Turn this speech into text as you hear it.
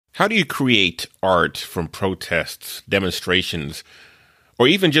How do you create art from protests, demonstrations, or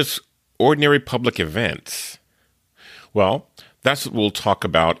even just ordinary public events? Well, that's what we'll talk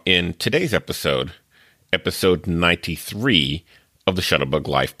about in today's episode 93 of the Shutterbug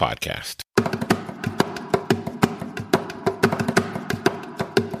Life podcast.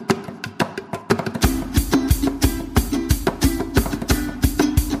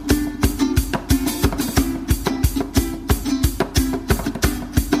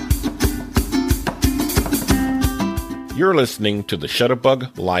 You're listening to the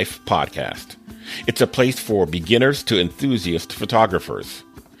Shutterbug Life podcast. It's a place for beginners to enthusiast photographers.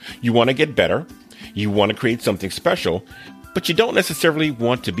 You want to get better, you want to create something special, but you don't necessarily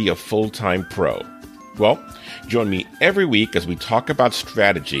want to be a full-time pro. Well, join me every week as we talk about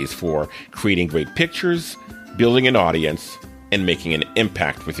strategies for creating great pictures, building an audience, and making an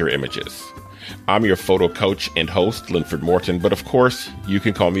impact with your images. I'm your photo coach and host, Linford Morton, but of course, you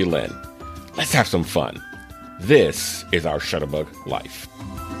can call me Lynn. Let's have some fun. This is our Shutterbug Life.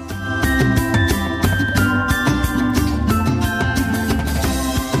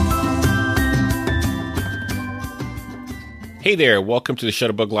 Hey there, welcome to the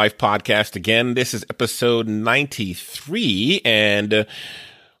Shutterbug Life podcast again. This is episode 93, and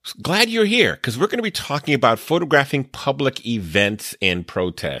glad you're here, because we're going to be talking about photographing public events and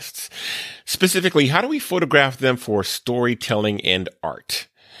protests. Specifically, how do we photograph them for storytelling and art?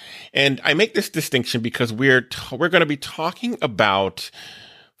 And I make this distinction because we're going to be talking about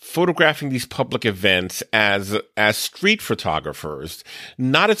photographing these public events as street photographers,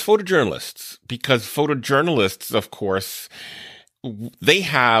 not as photojournalists, because photojournalists, of course, they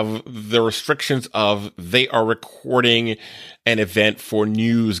have the restrictions of they are recording an event for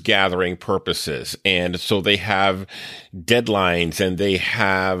news gathering purposes. And so they have deadlines and they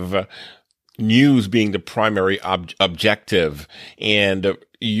have news being the primary objective, and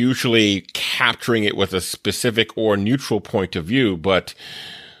usually capturing it with a specific or neutral point of view. But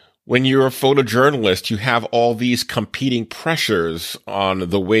when you're a photojournalist, you have all these competing pressures on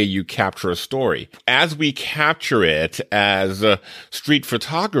the way you capture a story. As we capture it as street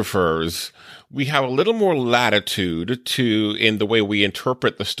photographers, we have a little more latitude in the way we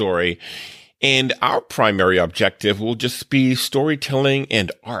interpret the story. And our primary objective will just be storytelling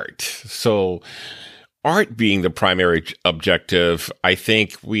and art. So art being the primary objective, I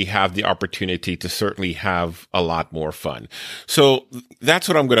think we have the opportunity to certainly have a lot more fun. So that's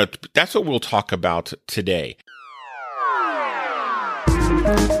what we'll talk about today.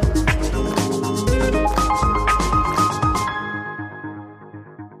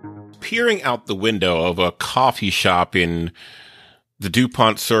 Peering out the window of a coffee shop in the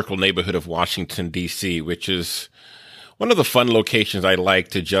DuPont Circle neighborhood of Washington, D.C., which is one of the fun locations I like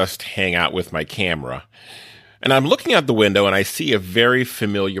to just hang out with my camera. And I'm looking out the window and I see a very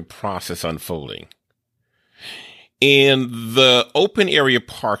familiar process unfolding. In the open area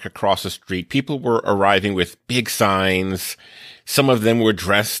park across the street, people were arriving with big signs. Some of them were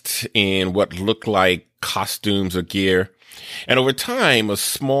dressed in what looked like costumes or gear. And over time, a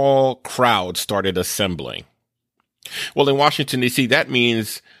small crowd started assembling. Well, in Washington, D.C., that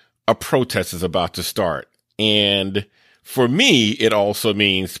means a protest is about to start. And for me, it also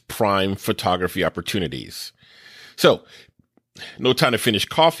means prime photography opportunities. So, no time to finish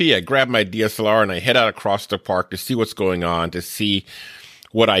coffee. I grab my DSLR and I head out across the park to see what's going on, to see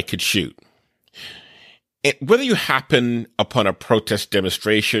what I could shoot. And whether you happen upon a protest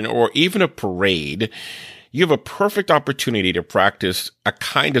demonstration or even a parade, you have a perfect opportunity to practice a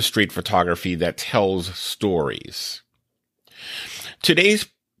kind of street photography that tells stories. Today's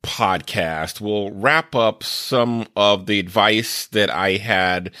podcast will wrap up some of the advice that I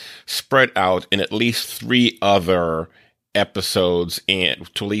had spread out in at least 3 other episodes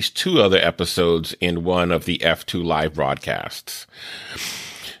and to at least 2 other episodes in one of the F2 live broadcasts.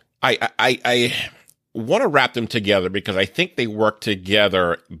 I want to wrap them together because I think they work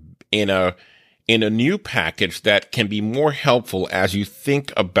together in a new package that can be more helpful as you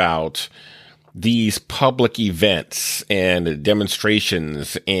think about these public events and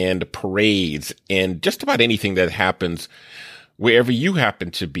demonstrations and parades and just about anything that happens wherever you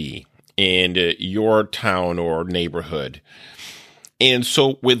happen to be in your town or neighborhood. And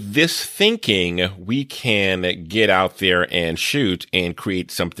so with this thinking, we can get out there and shoot and create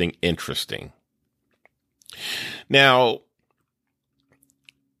something interesting. Now,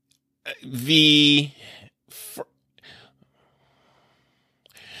 the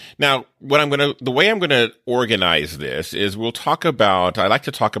way I'm going to organize this is I like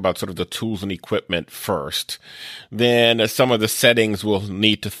to talk about sort of the tools and equipment first, then some of the settings we'll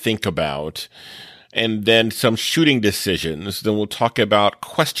need to think about, and then some shooting decisions. Then we'll talk about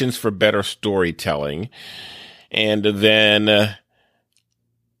questions for better storytelling, and then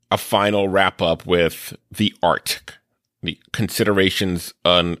a final wrap up with the art, the considerations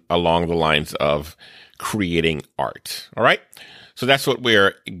along the lines of creating art. All right. So that's what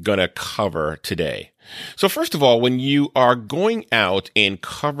we're going to cover today. So first of all, when you are going out and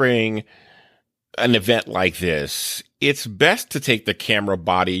covering an event like this, it's best to take the camera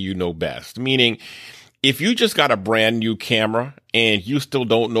body you know best. Meaning, if you just got a brand new camera and you still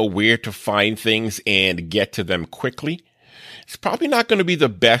don't know where to find things and get to them quickly, it's probably not going to be the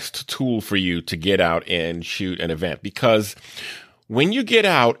best tool for you to get out and shoot an event, because when you get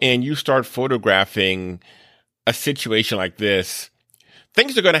out and you start photographing a situation like this,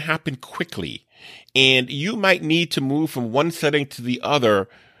 things are going to happen quickly, and you might need to move from one setting to the other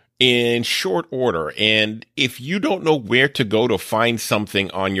in short order. And if you don't know where to go to find something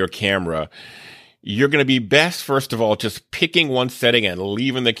on your camera, you're going to be best, first of all, just picking one setting and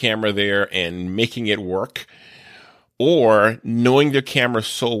leaving the camera there and making it work, or knowing the camera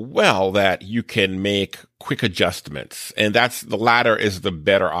so well that you can make quick adjustments. And the latter is the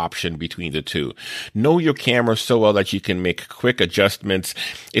better option between the two. Know your camera so well that you can make quick adjustments.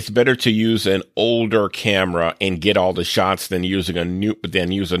 It's better to use an older camera and get all the shots than use a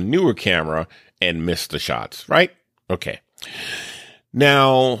newer camera and miss the shots, right? Okay.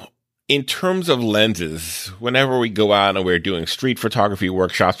 Now, in terms of lenses, whenever we go out and we're doing street photography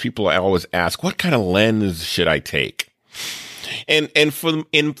workshops, people always ask, what kind of lens should I take? And for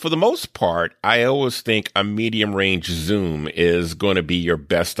the most part, I always think a medium range zoom is going to be your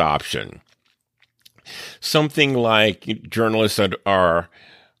best option. Something like journalists are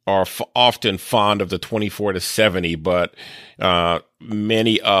often fond of the 24-70, but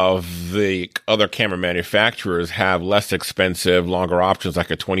many of the other camera manufacturers have less expensive, longer options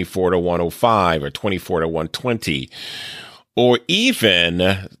like a 24-105 or 24-120. Or even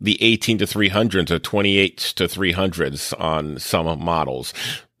the 18-300s or 28-300s on some models.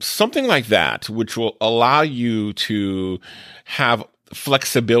 Something like that, which will allow you to have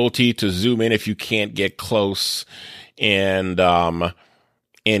flexibility to zoom in if you can't get close, and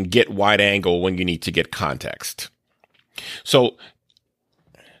get wide angle when you need to get context. So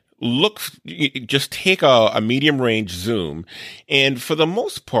just take a medium range zoom. And for the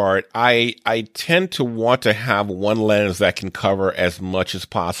most part, I tend to want to have one lens that can cover as much as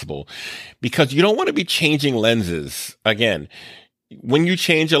possible, because you don't want to be changing lenses. Again, when you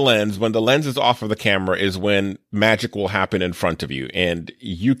change a lens, when the lens is off of the camera is when magic will happen in front of you. And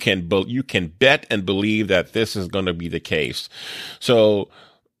you can bet and believe that this is going to be the case. So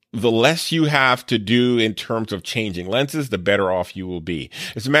the less you have to do in terms of changing lenses, the better off you will be.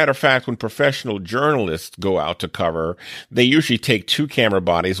 As a matter of fact, when professional journalists go out to cover, they usually take two camera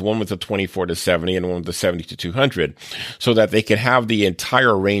bodies, one with a 24-70 and one with a 70-200, so that they can have the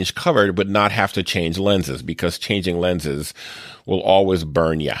entire range covered but not have to change lenses, because changing lenses will always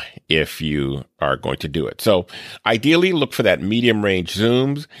burn you if you are going to do it. So ideally, look for that medium range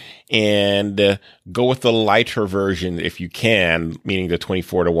zooms and go with the lighter version if you can, meaning the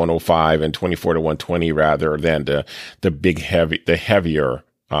 24-105 and 24-120 rather than the heavier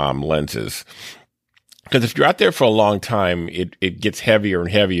lenses. Because if you're out there for a long time, it gets heavier and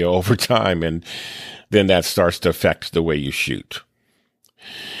heavier over time, and then that starts to affect the way you shoot.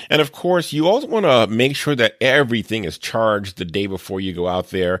 And of course, you also want to make sure that everything is charged the day before you go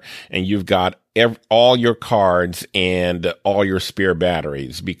out there, and you've got all your cards and all your spare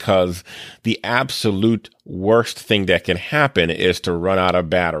batteries, because the absolute worst thing that can happen is to run out of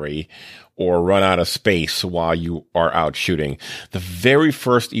battery or run out of space while you are out shooting. The very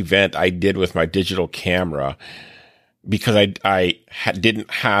first event I did with my digital camera, because I didn't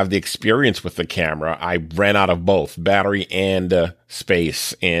have the experience with the camera, I ran out of both battery and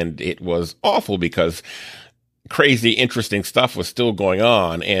space, and it was awful because crazy, interesting stuff was still going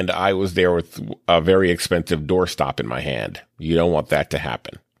on, and I was there with a very expensive doorstop in my hand. You don't want that to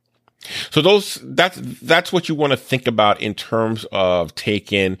happen. So that's what you want to think about in terms of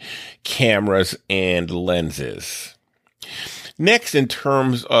taking cameras and lenses. Next, in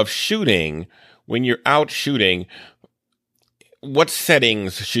terms of shooting, when you're out shooting, what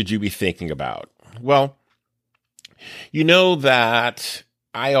settings should you be thinking about? Well, you know that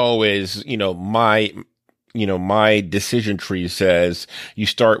I always, my decision tree says you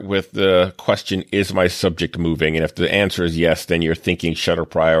start with the question, is my subject moving? And if the answer is yes, then you're thinking shutter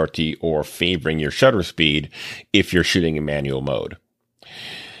priority or favoring your shutter speed if you're shooting in manual mode.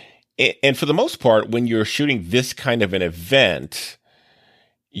 And for the most part, when you're shooting this kind of an event,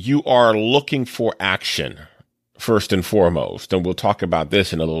 you are looking for action first and foremost, and we'll talk about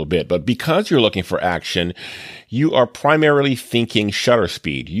this in a little bit. But because you're looking for action, you are primarily thinking shutter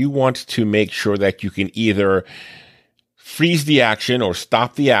speed. You want to make sure that you can either freeze the action or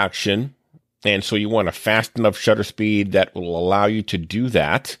stop the action. And so you want a fast enough shutter speed that will allow you to do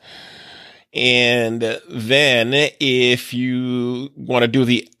that. And then if you want to do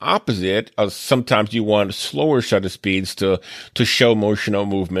the opposite, sometimes you want slower shutter speeds to show motion or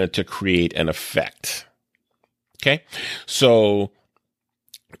movement to create an effect. Okay. So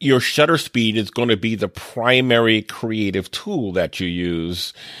your shutter speed is going to be the primary creative tool that you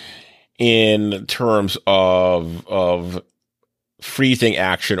use in terms of freezing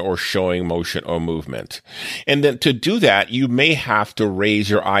action or showing motion or movement. And then to do that, you may have to raise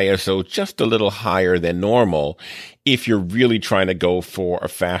your ISO just a little higher than normal if you're really trying to go for a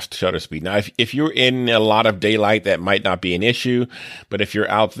fast shutter speed. Now, if you're in a lot of daylight, that might not be an issue. But if you're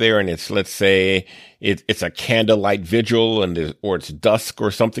out there and it's, let's say, it's a candlelight vigil or it's dusk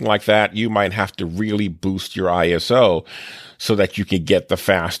or something like that, you might have to really boost your ISO so that you can get the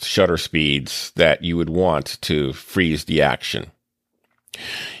fast shutter speeds that you would want to freeze the action.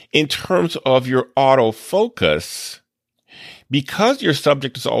 In terms of your autofocus, because your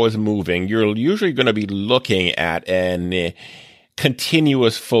subject is always moving, you're usually going to be looking at an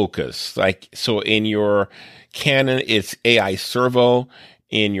continuous focus. Like, so in your Canon, it's AI servo.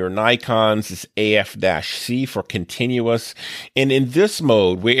 In your Nikons, it's AF-C for continuous. And in this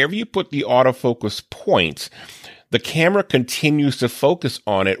mode, wherever you put the autofocus point, the camera continues to focus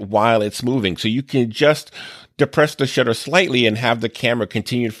on it while it's moving. So you can just depress the shutter slightly and have the camera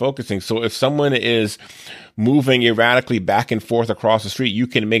continue focusing. So if someone is moving erratically back and forth across the street, you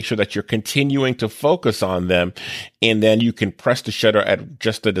can make sure that you're continuing to focus on them. And then you can press the shutter at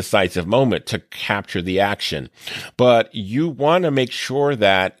just a decisive moment to capture the action. But you want to make sure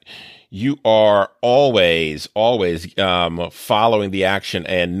that you are always following the action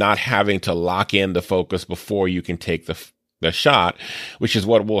and not having to lock in the focus before you can take the shot, which is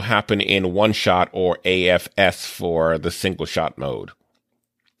what will happen in one shot or AFS for the single shot mode.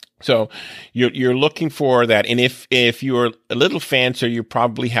 So you're looking for that. And if you're a little fancier, you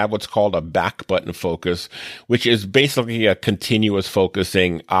probably have what's called a back button focus, which is basically a continuous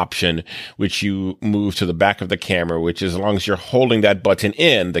focusing option, which you move to the back of the camera, which as long as you're holding that button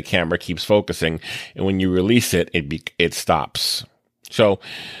in, the camera keeps focusing. And when you release it, it stops. So,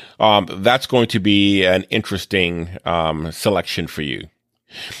 that's going to be an interesting, selection for you.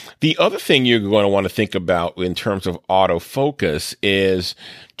 The other thing you're going to want to think about in terms of autofocus is,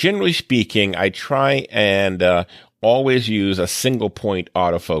 generally speaking, I try and always use a single point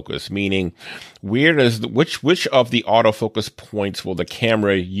autofocus, meaning which of the autofocus points will the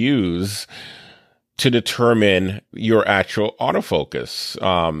camera use to determine your actual autofocus.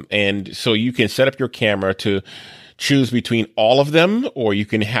 And so you can set up your camera to choose between all of them, or you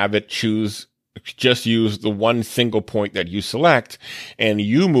can have it just use the one single point that you select, and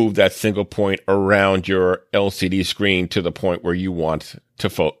you move that single point around your LCD screen to the point where you want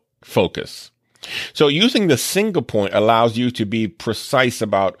to focus. So using the single point allows you to be precise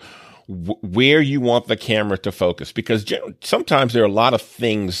about where you want the camera to focus, because sometimes there are a lot of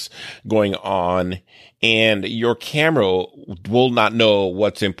things going on and your camera will not know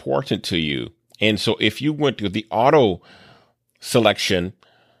what's important to you. And so if you went to the auto selection,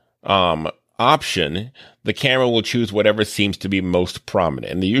 option, the camera will choose whatever seems to be most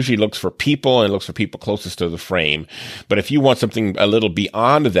prominent. And it usually looks for people and looks for people closest to the frame. But if you want something a little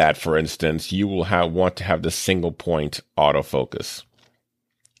beyond that, for instance, you will want to have the single point autofocus.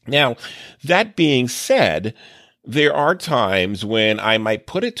 Now, that being said, there are times when I might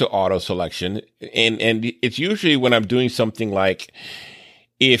put it to auto selection, and it's usually when I'm doing something like,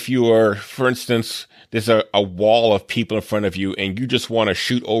 if you're, for instance, there's a wall of people in front of you and you just want to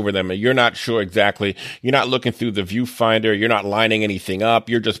shoot over them and you're not sure exactly, you're not looking through the viewfinder, you're not lining anything up,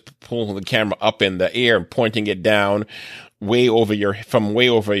 you're just pulling the camera up in the air and pointing it down from way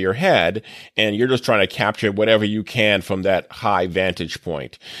over your head, and you're just trying to capture whatever you can from that high vantage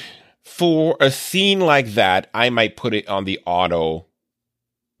point. For a scene like that, I might put it on the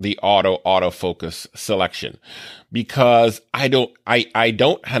autofocus selection, because I don't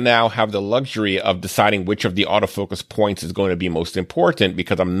now have the luxury of deciding which of the autofocus points is going to be most important,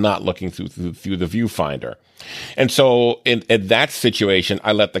 because I'm not looking through the viewfinder. And so in that situation,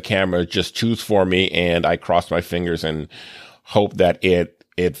 I let the camera just choose for me, and I cross my fingers and hope that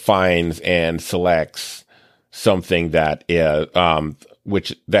it finds and selects something that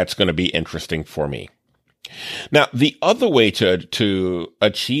that's going to be interesting for me. Now, the other way to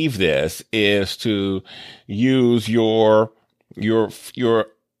achieve this is to use your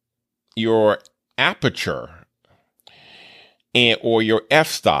aperture. or your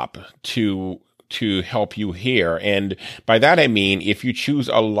f-stop to help you here. And by that I mean, if you choose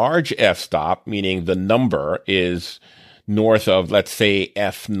a large f-stop, meaning the number is north of, let's say,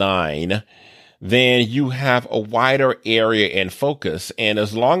 f9, then you have a wider area in focus. And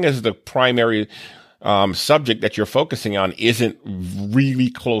as long as the primary subject that you're focusing on isn't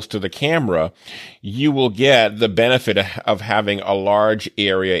really close to the camera, you will get the benefit of having a large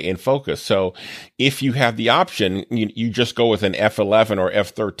area in focus. So if you have the option, you just go with an F11 or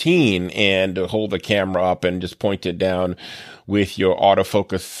F13 and hold the camera up and just point it down with your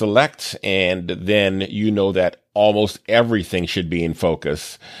autofocus select. And then you know that almost everything should be in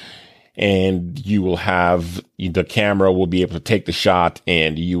focus. And you will have, the camera will be able to take the shot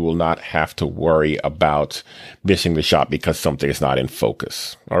and you will not have to worry about missing the shot because something is not in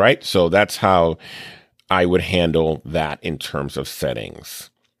focus. All right. So that's how I would handle that in terms of settings.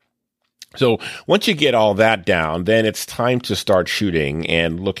 So once you get all that down, then it's time to start shooting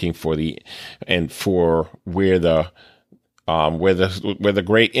and looking for where the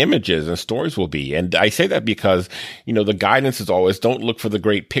great images and stories will be. And I say that because, the guidance is always don't look for the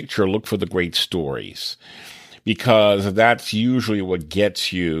great picture, look for the great stories, because that's usually what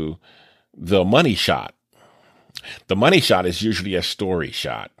gets you the money shot. The money shot is usually a story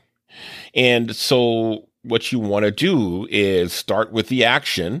shot. And so what you want to do is start with the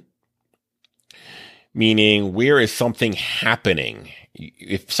action, meaning where is something happening?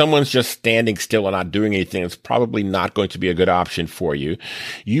 If someone's just standing still and not doing anything, it's probably not going to be a good option for you.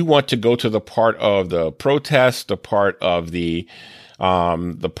 You want to go to the part of the protest, the part of the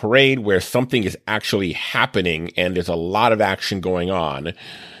parade where something is actually happening and there's a lot of action going on,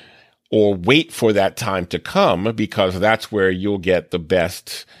 or wait for that time to come, because that's where you'll get the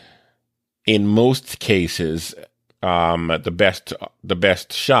best, in most cases, the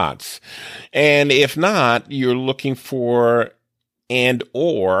best shots. And if not, you're looking for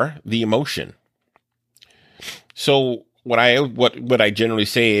or the emotion. So what I generally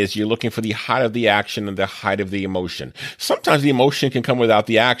say is you're looking for the height of the action and the height of the emotion. Sometimes the emotion can come without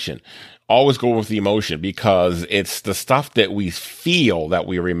the action. Always go with the emotion, because it's the stuff that we feel that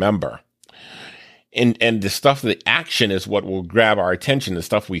we remember. And the stuff, the action is what will grab our attention. The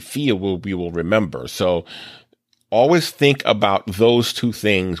stuff we feel we will remember. So always think about those two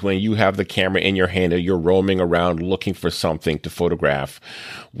things when you have the camera in your hand and you're roaming around looking for something to photograph.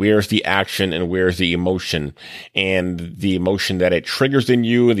 Where's the action and where's the emotion? And the emotion that it triggers in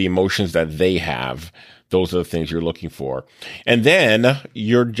you and the emotions that they have. Those are the things you're looking for. And then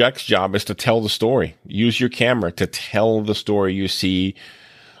your next job is to tell the story. Use your camera to tell the story you see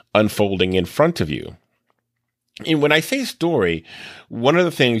unfolding in front of you. And when I say story, one of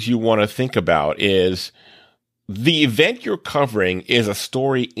the things you want to think about is the event you're covering is a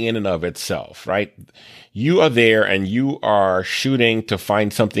story in and of itself, right? You are there and you are shooting to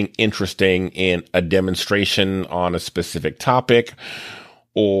find something interesting in a demonstration on a specific topic,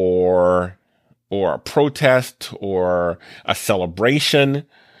 or a protest or a celebration.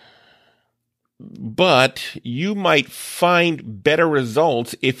 But you might find better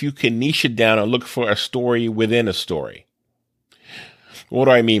results if you can niche it down and look for a story within a story. What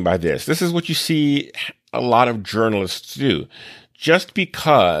do I mean by this? This is what you see a lot of journalists do. Just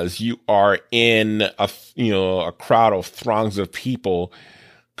because you are in a crowd of throngs of people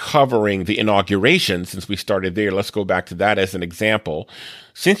covering the inauguration, since we started there, let's go back to that as an example.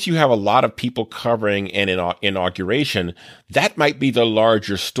 Since you have a lot of people covering an inauguration, that might be the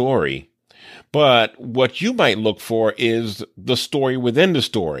larger story. But what you might look for is the story within the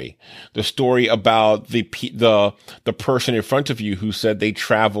story about the person in front of you who said they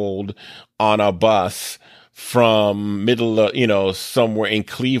traveled on a bus from somewhere in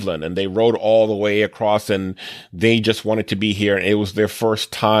Cleveland, and they rode all the way across, and they just wanted to be here, and it was their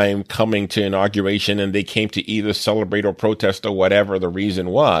first time coming to inauguration, and they came to either celebrate or protest or whatever the reason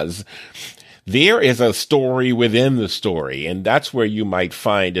was. There is a story within the story, and that's where you might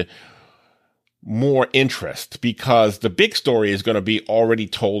find more interest, because the big story is going to be already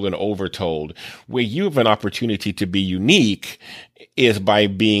told and overtold. Where you have an opportunity to be unique is by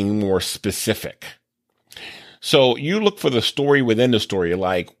being more specific. So you look for the story within the story,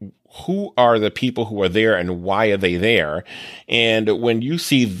 like who are the people who are there and why are they there? And when you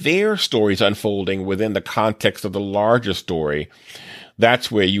see their stories unfolding within the context of the larger story,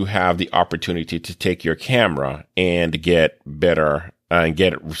 that's where you have the opportunity to take your camera and get better and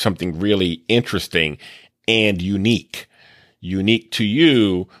get something really interesting and unique to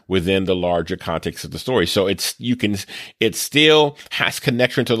you within the larger context of the story. So it still has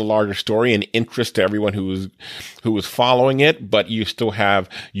connection to the larger story and interest to everyone who is following it, but you still have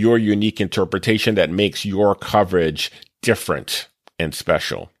your unique interpretation that makes your coverage different and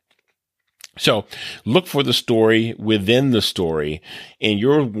special. So look for the story within the story, and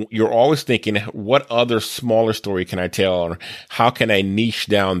you're always thinking, what other smaller story can I tell, or how can I niche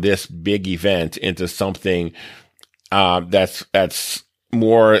down this big event into something that's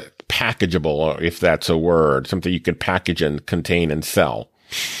more packageable, if that's a word, something you can package and contain and sell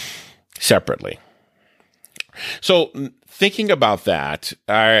separately. So thinking about that,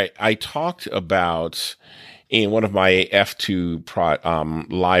 I talked about in one of my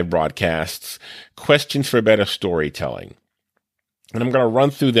F2 live broadcasts, questions for better storytelling. And I'm going to run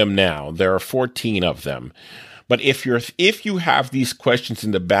through them now. There are 14 of them. But if you have these questions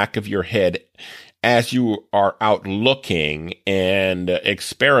in the back of your head as you are out looking and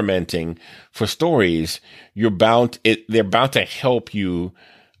experimenting for stories, they're bound to help you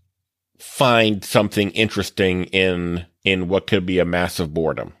find something interesting in what could be a massive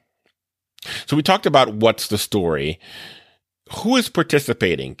boredom. So we talked about what's the story, who is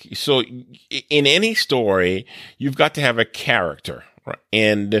participating. So in any story, you've got to have a character, right?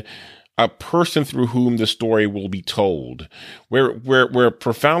 And a person through whom the story will be told. We're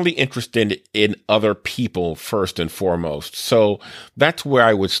profoundly interested in other people first and foremost. So that's where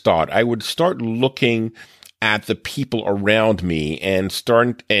I would start. I would start looking at the people around me and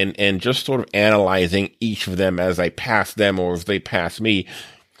start and just sort of analyzing each of them as I pass them or as they pass me,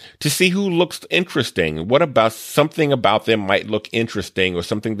 to see who looks interesting. What about something about them might look interesting, or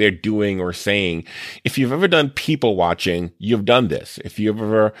something they're doing or saying. If you've ever done people watching, you've done this. If you've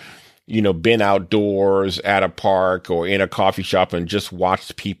ever, been outdoors at a park or in a coffee shop and just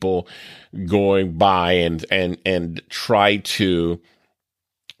watched people going by and try to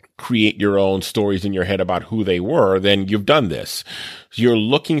create your own stories in your head about who they were, then you've done this. You're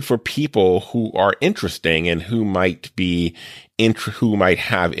looking for people who are interesting and who might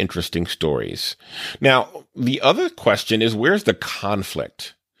have interesting stories. Now, the other question is, where's the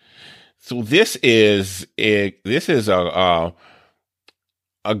conflict? So this is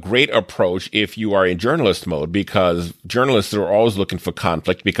a great approach if you are in journalist mode, because journalists are always looking for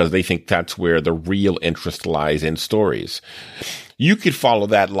conflict because they think that's where the real interest lies in stories. You could follow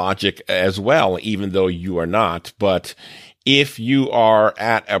that logic as well, even though you are not. But if you are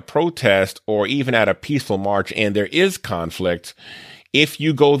at a protest or even at a peaceful march and there is conflict, if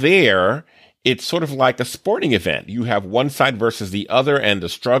you go there, it's sort of like a sporting event. You have one side versus the other, and the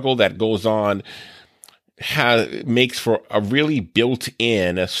struggle that goes on makes for a really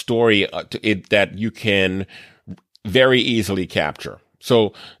built-in story that you can very easily capture.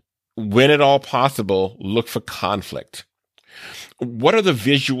 So when at all possible, look for conflict. What are the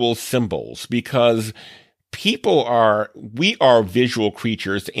visual symbols? Because we are visual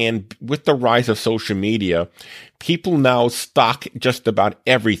creatures, and with the rise of social media, people now stock just about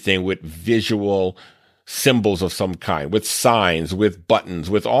everything with visual symbols of some kind, with signs, with buttons,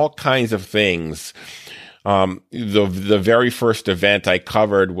 with all kinds of things. The very first event I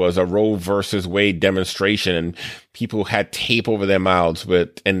covered was a Roe versus Wade demonstration, and people had tape over their mouths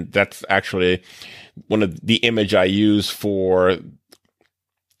and that's actually one of the image I use for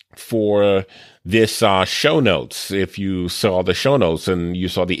this show notes. If you saw the show notes and you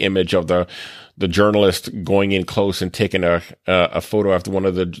saw the image of the journalist going in close and taking a photo after one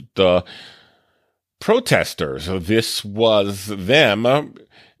of the protesters, this was them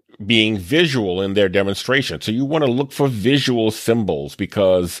being visual in their demonstration. So you want to look for visual symbols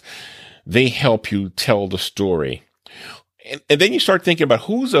because they help you tell the story. And then you start thinking about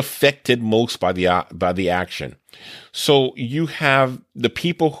who's affected most by the action. So you have the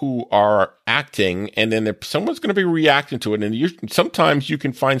people who are acting, and then someone's going to be reacting to it. And sometimes you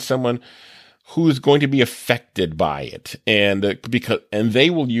can find someone who's going to be affected by it, and they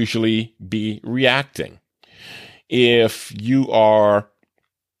will usually be reacting. If you are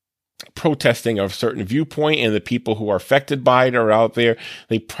protesting a certain viewpoint and the people who are affected by it are out there,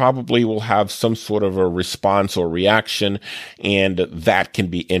 they probably will have some sort of a response or reaction, and that can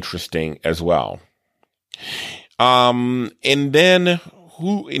be interesting as well. And then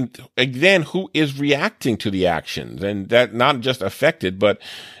who is reacting to the actions, and that not just affected, but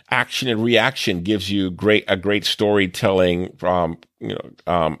action and reaction gives you a great storytelling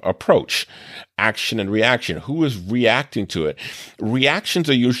approach. Action and reaction. Who is reacting to it? Reactions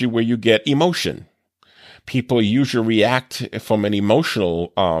are usually where you get emotion. People usually react from an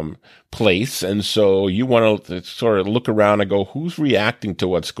emotional place, and so you want to sort of look around and go, who's reacting to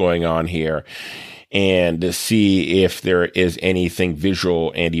what's going on here, and to see if there is anything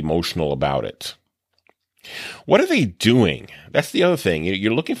visual and emotional about it. What are they doing? That's the other thing.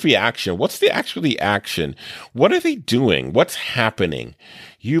 You're looking for the action. What's the actually action? What are they doing? What's happening?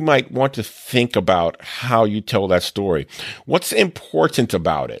 You might want to think about how you tell that story. What's important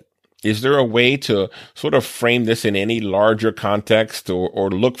about it? Is there a way to sort of frame this in any larger context, or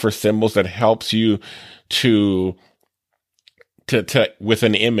look for symbols that helps you to with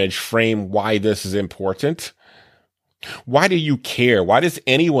an image frame why this is important? Why do you care? Why does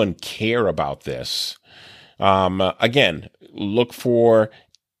anyone care about this? Again, look for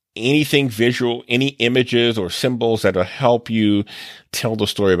anything visual, any images or symbols that will help you tell the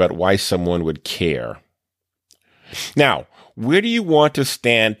story about why someone would care. Now, where do you want to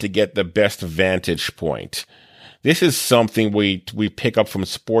stand to get the best vantage point? This is something we pick up from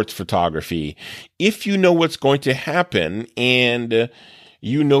sports photography. If you know what's going to happen and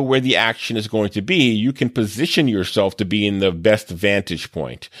you know where the action is going to be, you can position yourself to be in the best vantage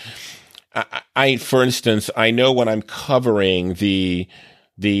point. For instance, I know when I'm covering the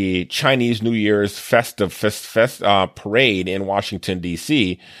Chinese New Year's parade in Washington,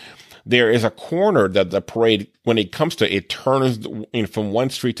 D.C., there is a corner that the parade, when it comes to it, turns from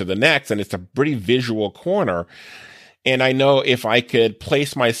one street to the next, and it's a pretty visual corner. And I know if I could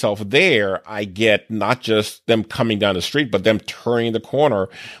place myself there, I get not just them coming down the street, but them turning the corner,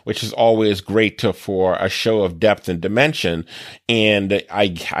 which is always great for a show of depth and dimension. And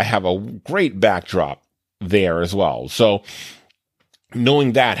I have a great backdrop there as well. So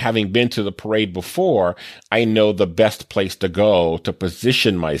knowing that, having been to the parade before, I know the best place to go to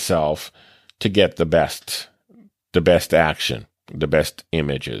position myself to get the best action, the best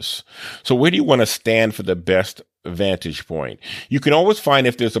images. So where do you want to stand for the best vantage point? You can always find,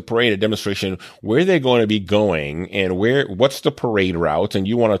 if there's a parade, a demonstration, where they're going to be going and what's the parade route. And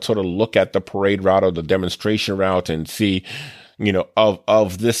you want to sort of look at the parade route or the demonstration route and see,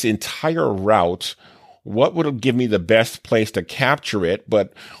 of this entire route, what would give me the best place to capture it,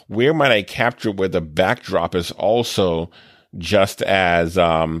 but where might I capture where the backdrop is also just as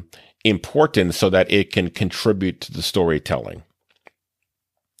important so that it can contribute to the storytelling?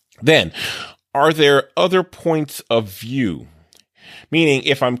 Then, are there other points of view? Meaning,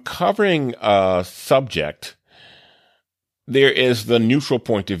 if I'm covering a subject, there is the neutral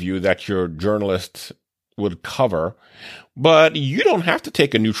point of view that your journalist would cover, but you don't have to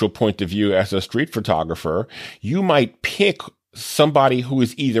take a neutral point of view as a street photographer. You might pick somebody who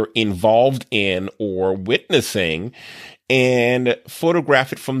is either involved in or witnessing and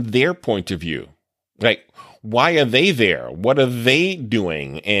photograph it from their point of view. Like, why are they there? What are they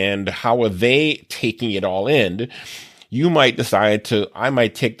doing? And how are they taking it all in? You might decide I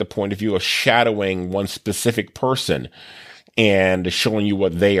might take the point of view of shadowing one specific person and showing you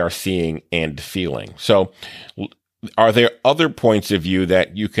what they are seeing and feeling. So are there other points of view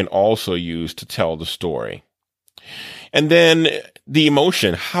that you can also use to tell the story? And then the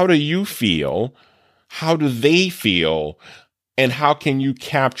emotion. How do you feel? How do they feel? And how can you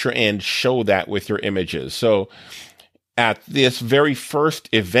capture and show that with your images? So at this very first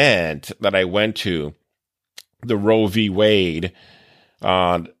event that I went to, the Roe v. Wade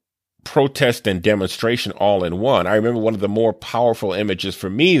protest and demonstration all in one, I remember one of the more powerful images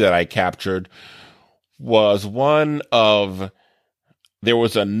for me that I captured was one of, there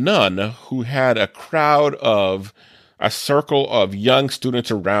was a nun who had a circle of young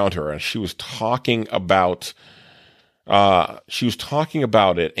students around her, and she was talking about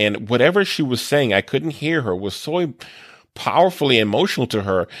it, and whatever she was saying, I couldn't hear her, was so powerfully emotional to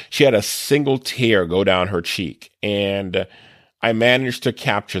her. She had a single tear go down her cheek, and I managed to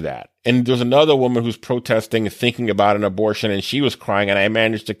capture that. And there's another woman who's protesting and thinking about an abortion, and she was crying, and I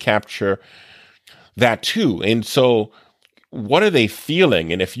managed to capture that too. And so what are they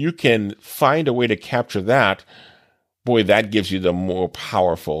feeling? And if you can find a way to capture that, boy, that gives you the more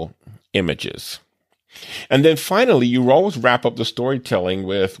powerful images. And then finally, you always wrap up the storytelling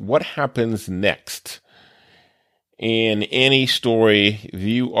with what happens next. In any story,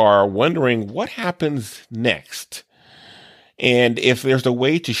 you are wondering what happens next. And if there's a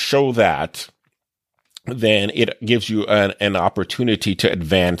way to show that, then it gives you an opportunity to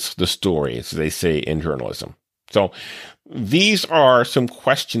advance the story, as they say in journalism. So these are some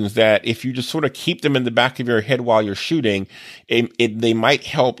questions that if you just sort of keep them in the back of your head while you're shooting, they might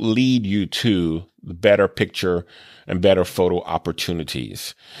help lead you to the better picture and better photo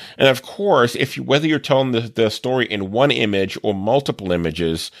opportunities. And of course, whether you're telling the story in one image or multiple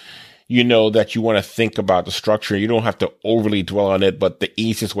images, you know that you want to think about the structure. You don't have to overly dwell on it, but the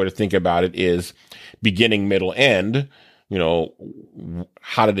easiest way to think about it is beginning, middle, end.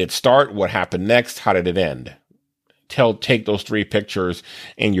 How did it start? What happened next? How did it end? take those 3 pictures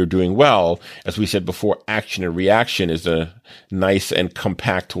and you're doing well. As we said before, action and reaction is a nice and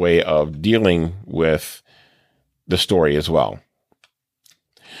compact way of dealing with the story as well.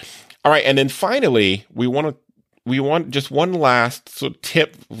 All right. And then finally, we want just one last sort of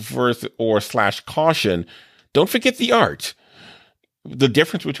tip / caution. Don't forget the art. The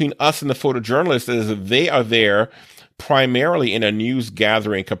difference between us and the photojournalists is that they are there primarily in a news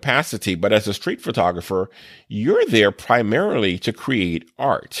gathering capacity, but as a street photographer, you're there primarily to create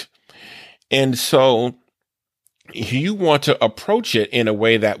art. And so you want to approach it in a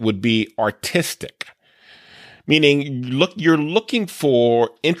way that would be artistic. Meaning, you're looking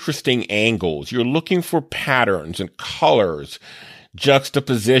for interesting angles. You're looking for patterns and colors,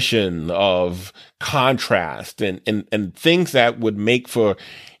 juxtaposition of contrast, and things that would make for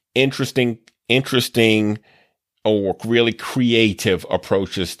interesting or really creative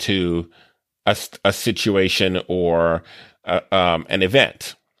approaches to a situation or an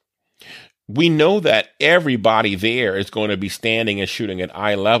event. We know that everybody there is going to be standing and shooting at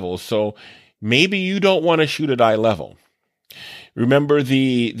eye level, so maybe you don't want to shoot at eye level. Remember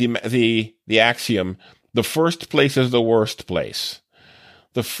the axiom: the first place is the worst place.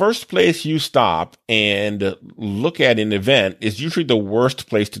 The first place you stop and look at an event is usually the worst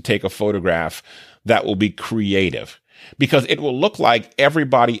place to take a photograph that will be creative, because it will look like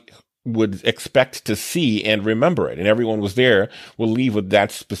everybody would expect to see and remember it, and everyone was there will leave with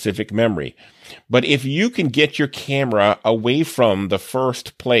that specific memory. But if you can get your camera away from the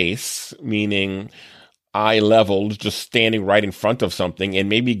first place, meaning eye level, just standing right in front of something, and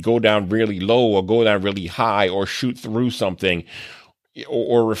maybe go down really low or go down really high or shoot through something,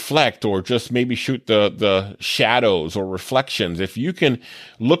 or reflect, or just maybe shoot the shadows or reflections. If you can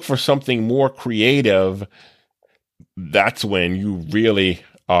look for something more creative, that's when you really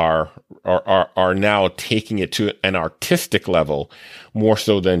are now taking it to an artistic level, more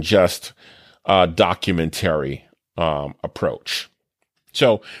so than just a documentary approach.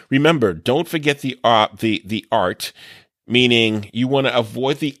 So remember, don't forget the art, meaning you want to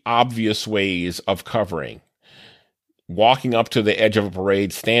avoid the obvious ways of covering. Walking up to the edge of a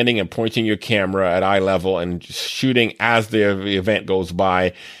parade, standing and pointing your camera at eye level and shooting as the event goes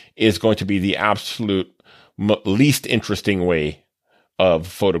by is going to be the absolute least interesting way of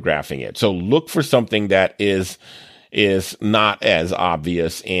photographing it. So look for something that is not as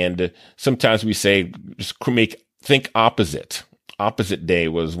obvious. And sometimes we say, just think opposite. Opposite day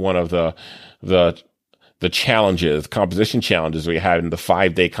was one of the challenges, composition challenges we had in the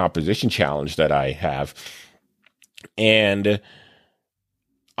 5-day composition challenge that I have. And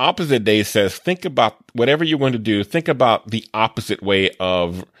opposite day says, think about whatever you're going to do, think about the opposite way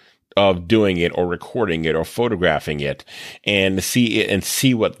of doing it or recording it or photographing it, and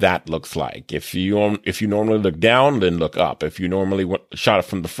see what that looks like. If you normally look down, then look up. If you normally shot it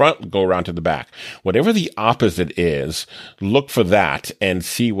from the front, go around to the back. Whatever the opposite is, look for that and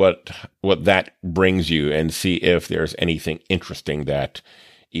see what that brings you, and see if there's anything interesting that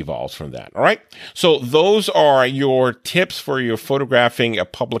evolves from that. All right. So those are your tips for your photographing a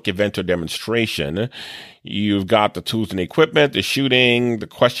public event or demonstration. You've got the tools and equipment, the shooting, the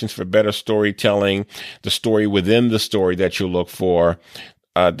questions for better storytelling, the story within the story that you look for,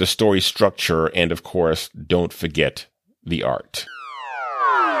 the story structure, and of course, don't forget the art.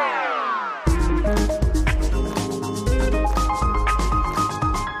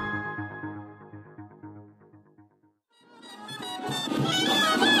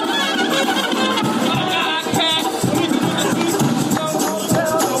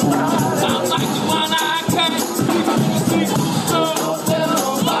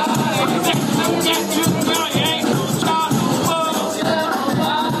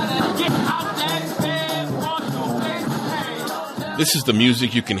 This is the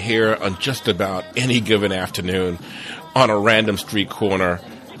music you can hear on just about any given afternoon on a random street corner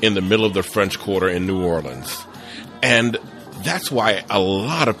in the middle of the French Quarter in New Orleans. And that's why a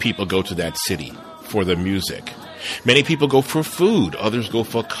lot of people go to that city, for the music. Many people go for food. Others go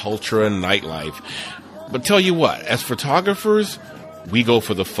for culture and nightlife. But tell you what, as photographers, we go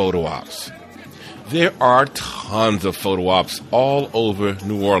for the photo ops. There are tons of photo ops all over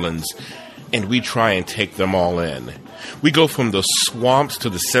New Orleans, and we try and take them all in. We go from the swamps to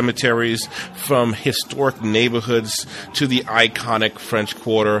the cemeteries, from historic neighborhoods to the iconic French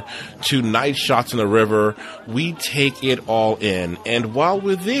Quarter, to night shots in the river. We take it all in. And while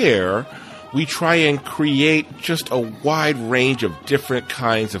we're there, we try and create just a wide range of different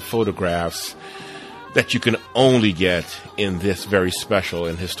kinds of photographs that you can only get in this very special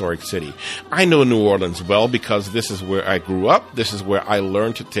and historic city. I know New Orleans well because this is where I grew up. This is where I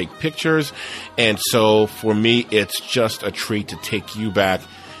learned to take pictures. And so for me, it's just a treat to take you back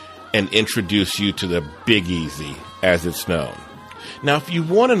and introduce you to the Big Easy, as it's known. Now, if you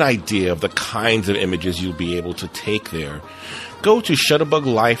want an idea of the kinds of images you'll be able to take there, go to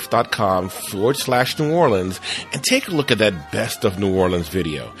shutterbuglife.com/New Orleans and take a look at that Best of New Orleans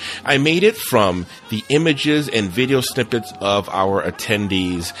video. I made it from the images and video snippets of our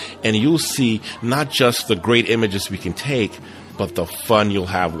attendees, and you'll see not just the great images we can take, but the fun you'll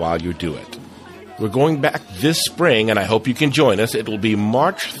have while you do it. We're going back this spring, and I hope you can join us. It will be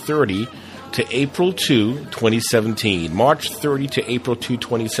March 30 to April 2, 2017. March 30 to April 2,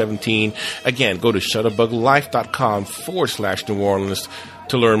 2017. Again, go to shutterbuglife.com/New Orleans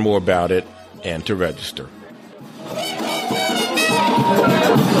to learn more about it and to register.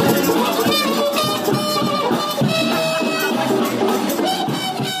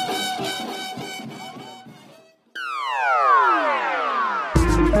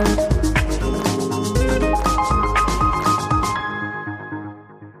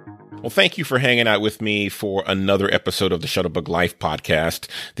 Well, thank you for hanging out with me for another episode of the Shutterbug Life podcast.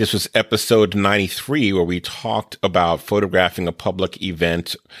 This was episode 93, where we talked about photographing a public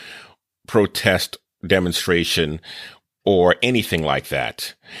event, protest, demonstration, or anything like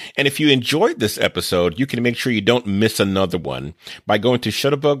that. And if you enjoyed this episode, you can make sure you don't miss another one by going to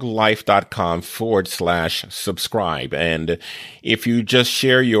shutterbuglife.com/subscribe. And if you just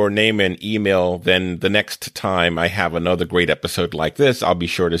share your name and email, then the next time I have another great episode like this, I'll be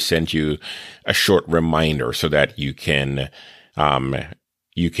sure to send you a short reminder so that you can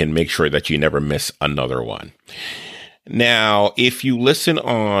make sure that you never miss another one. Now, if you listen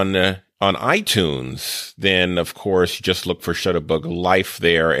on iTunes, then of course just look for Shutterbug Life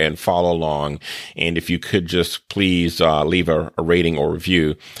there and follow along. And if you could just please leave a rating or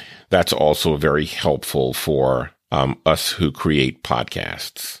review, that's also very helpful for us who create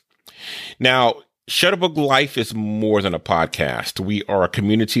podcasts. Now, Shutterbug Life is more than a podcast. We are a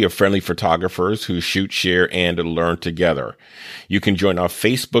community of friendly photographers who shoot, share, and learn together. You can join our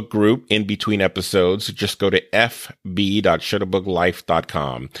Facebook group in between episodes. Just go to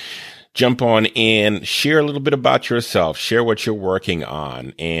fb.shutterbuglife.com. Jump on in, share a little bit about yourself, share what you're working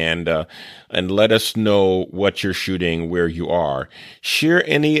on, and let us know what you're shooting, where you are. Share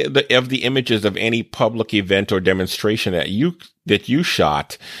any of the images of any public event or demonstration that you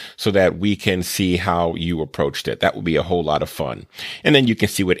shot so that we can see how you approached it. That would be a whole lot of fun. And then you can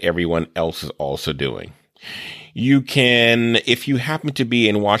see what everyone else is also doing. You can, if you happen to be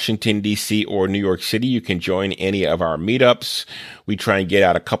in Washington, D.C. or New York City, you can join any of our meetups. We try and get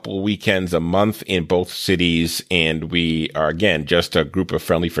out a couple of weekends a month in both cities. And we are, again, just a group of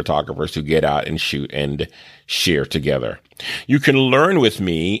friendly photographers who get out and shoot and share together. You can learn with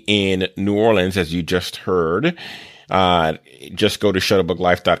me in New Orleans, as you just heard. Just go to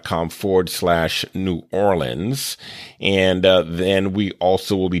shutterbuglife.com/New Orleans. And then we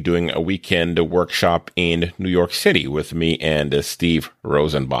also will be doing a weekend workshop in New York City with me and Steve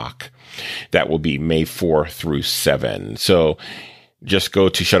Rosenbach. That will be May 4 through 7. So just go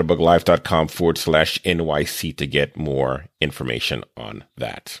to shutterbuglife.com/NYC to get more information on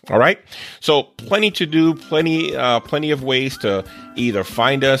that. All right. So plenty to do, plenty of ways to either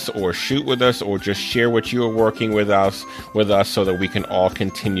find us or shoot with us or just share what you are working with us so that we can all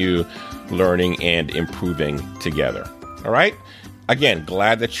continue learning and improving together. All right. Again,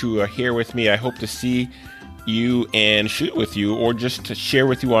 glad that you are here with me. I hope to see you and shoot with you or just to share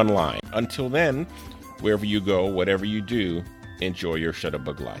with you online. Until then, wherever you go, whatever you do, enjoy your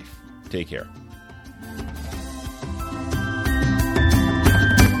Shutterbug life. Take care.